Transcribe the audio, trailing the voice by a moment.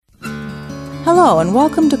Hello and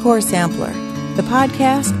welcome to Core Sampler, the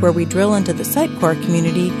podcast where we drill into the Sitecore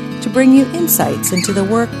community to bring you insights into the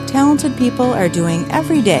work talented people are doing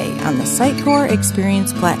every day on the Sitecore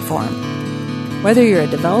Experience platform. Whether you're a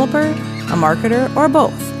developer, a marketer, or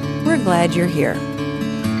both, we're glad you're here.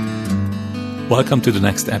 Welcome to the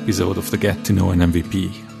next episode of the Get to Know an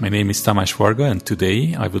MVP. My name is Tamás Varga, and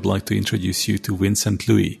today I would like to introduce you to Vincent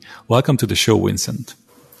Louis. Welcome to the show, Vincent.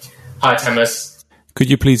 Hi, Thomas. Could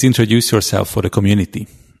you please introduce yourself for the community?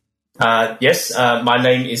 Yes, my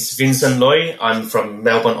name is Vincent Louis. I'm from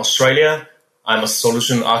Melbourne, Australia. I'm a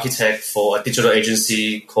solution architect for a digital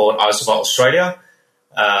agency called Isobar Australia.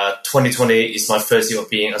 2020 is my first year of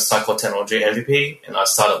being a Sitecore Technology MVP, and I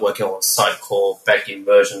started working on Sitecore back in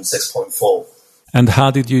version 6.4. And how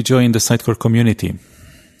did you join the Sitecore community?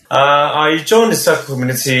 I joined the Sitecore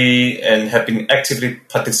community and have been actively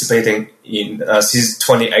participating in since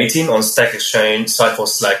 2018 on Stack Exchange, Sitecore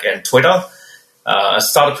Slack, and Twitter. I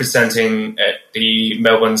started presenting at the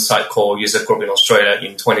Melbourne Sitecore user group in Australia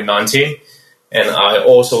in 2019, and I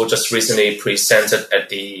also just recently presented at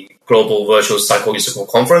the Global Virtual Sitecore User Group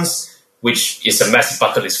Conference, which is a massive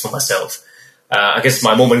bucket list for myself. I guess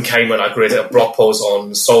my moment came when I created a blog post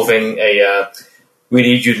on solving a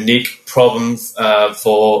really unique problem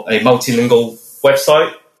for a multilingual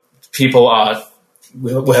website. People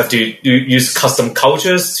will have to use custom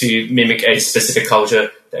cultures to mimic a specific culture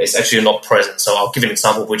that is actually not present. So I'll give an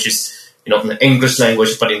example, which is in the English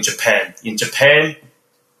language, but in Japan. In Japan,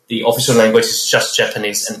 the official language is just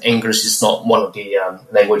Japanese, and English is not one of the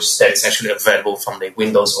languages that is actually available from the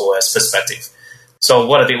Windows OS perspective. So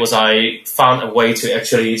what I did was I found a way to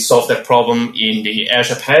actually solve that problem in the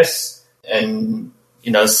Azure PaaS, and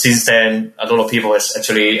since then, a lot of people have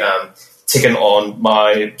actually taken on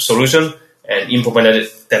my solution and implemented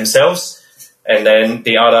it themselves. And then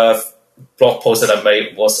the other blog post that I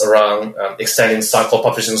made was around extending Sitecore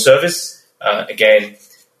publishing service.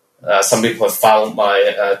 Some people have found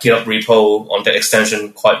my GitHub repo on that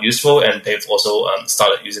extension quite useful, and they've also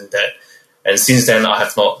started using that. And since then, I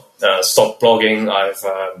have not stopped blogging. I've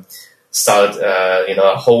started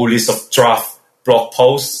a whole list of draft blog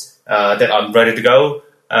posts that I'm ready to go.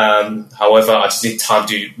 However, I just need time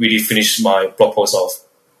to really finish my blog post off.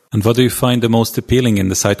 And what do you find the most appealing in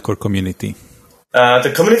the Sitecore community?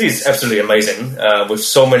 The community is absolutely amazing, with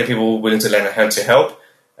so many people willing to lend a hand to help.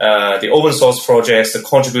 The open source projects, the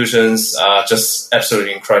contributions are just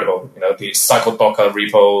absolutely incredible. The Sitecore Docker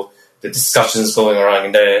repo, the discussions going around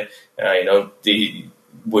in there,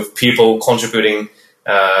 with people contributing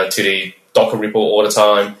to the Docker repo all the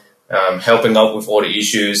time, helping out with all the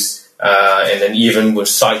issues, and then even with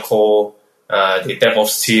Sitecore, the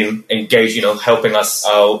DevOps team engaged, helping us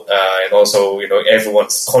out, and also,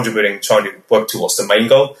 everyone's contributing, trying to work towards the main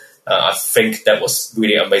goal. I think that was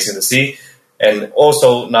really amazing to see. And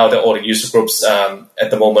also now that all the user groups at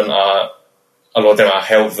the moment a lot of them are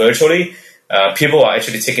held virtually, people are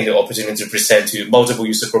actually taking the opportunity to present to multiple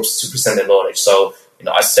user groups to present their knowledge. So,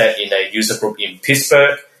 I sat in a user group in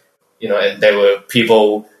Pittsburgh, and there were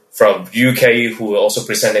people from UK who were also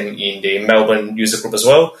presenting in the Melbourne user group as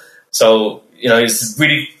well. So, it's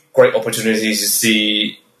really great opportunity to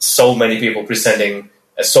see so many people presenting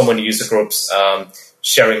at so many user groups,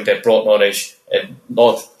 sharing their broad knowledge and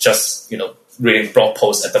not just, reading blog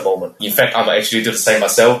posts at the moment. In fact, I'm actually do the same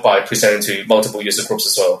myself by presenting to multiple user groups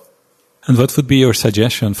as well. And what would be your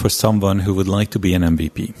suggestion for someone who would like to be an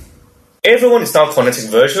MVP? Everyone is now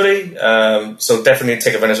connecting virtually, so definitely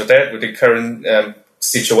take advantage of that with the current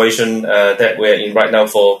situation that we're in right now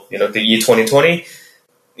for the year 2020.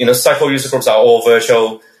 Sitecore user groups are all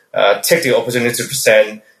virtual. Take the opportunity to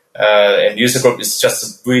present, and user group is just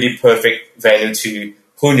a really perfect venue to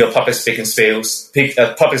hone your public speaking skills.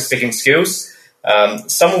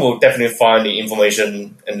 Someone will definitely find the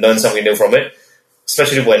information and learn something new from it,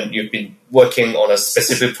 especially when you've been working on a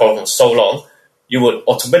specific problem so long. You would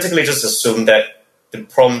automatically just assume that the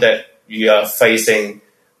problem that you are facing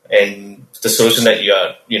and the solution that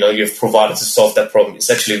you've provided to solve that problem is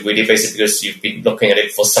actually really basic because you've been looking at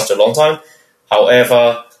it for such a long time.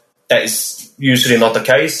 However, that is usually not the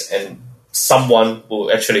case, and someone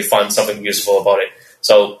will actually find something useful about it.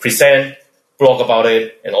 So present, blog about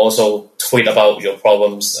it, and also tweet about your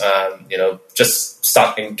problems. Just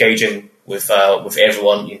start engaging with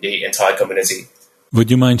everyone in the entire community. Would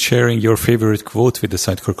you mind sharing your favorite quote with the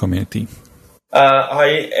Sitecore community?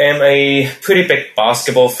 I am a pretty big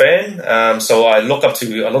basketball fan, so I look up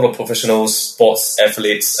to a lot of professional sports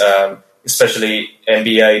athletes, especially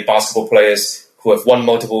NBA basketball players who have won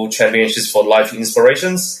multiple championships for life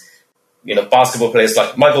inspirations. Basketball players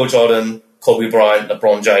like Michael Jordan, Kobe Bryant,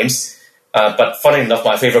 LeBron James. But funny enough,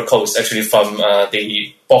 my favorite quote is actually from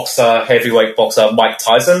the heavyweight boxer Mike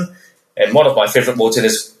Tyson. And one of my favorite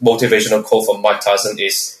motivational quotes from Mike Tyson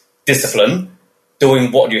is discipline,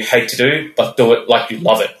 doing what you hate to do, but do it like you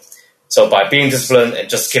love it. So by being disciplined and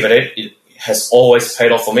just keeping it has always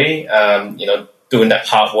paid off for me. Doing that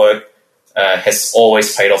hard work has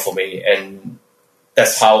always paid off for me. And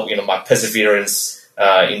that's how, my perseverance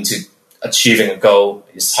into achieving a goal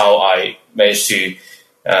is how I managed to,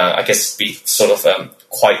 be sort of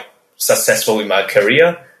quite successful in my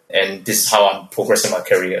career. And this is how I'm progressing my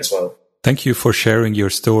career as well. Thank you for sharing your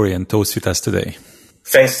story and thoughts with us today.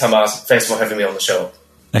 Thanks, Thomas. Thanks for having me on the show.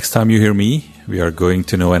 Next time you hear me, we are going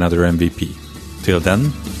to know another MVP. Till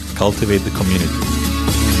then, cultivate the community.